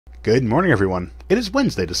Good morning, everyone. It is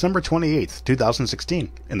Wednesday, December 28th,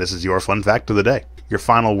 2016, and this is your fun fact of the day. Your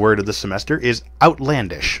final word of the semester is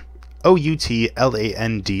outlandish. Outlandish.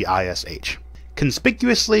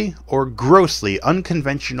 Conspicuously or grossly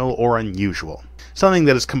unconventional or unusual. Something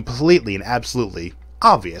that is completely and absolutely,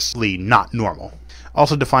 obviously not normal.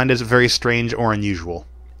 Also defined as very strange or unusual.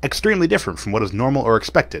 Extremely different from what is normal or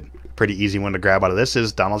expected. Pretty easy one to grab out of this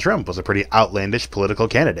is Donald Trump was a pretty outlandish political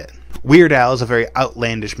candidate. Weird Al is a very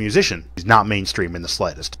outlandish musician. He's not mainstream in the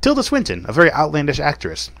slightest. Tilda Swinton, a very outlandish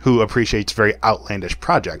actress who appreciates very outlandish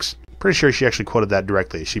projects. Pretty sure she actually quoted that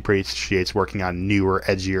directly. She appreciates working on newer,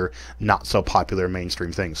 edgier, not so popular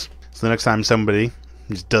mainstream things. So the next time somebody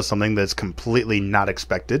just does something that's completely not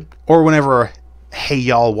expected, or whenever "hey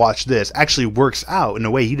y'all watch this" actually works out in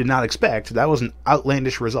a way he did not expect, that was an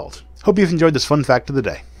outlandish result. Hope you've enjoyed this fun fact of the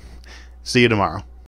day. See you tomorrow.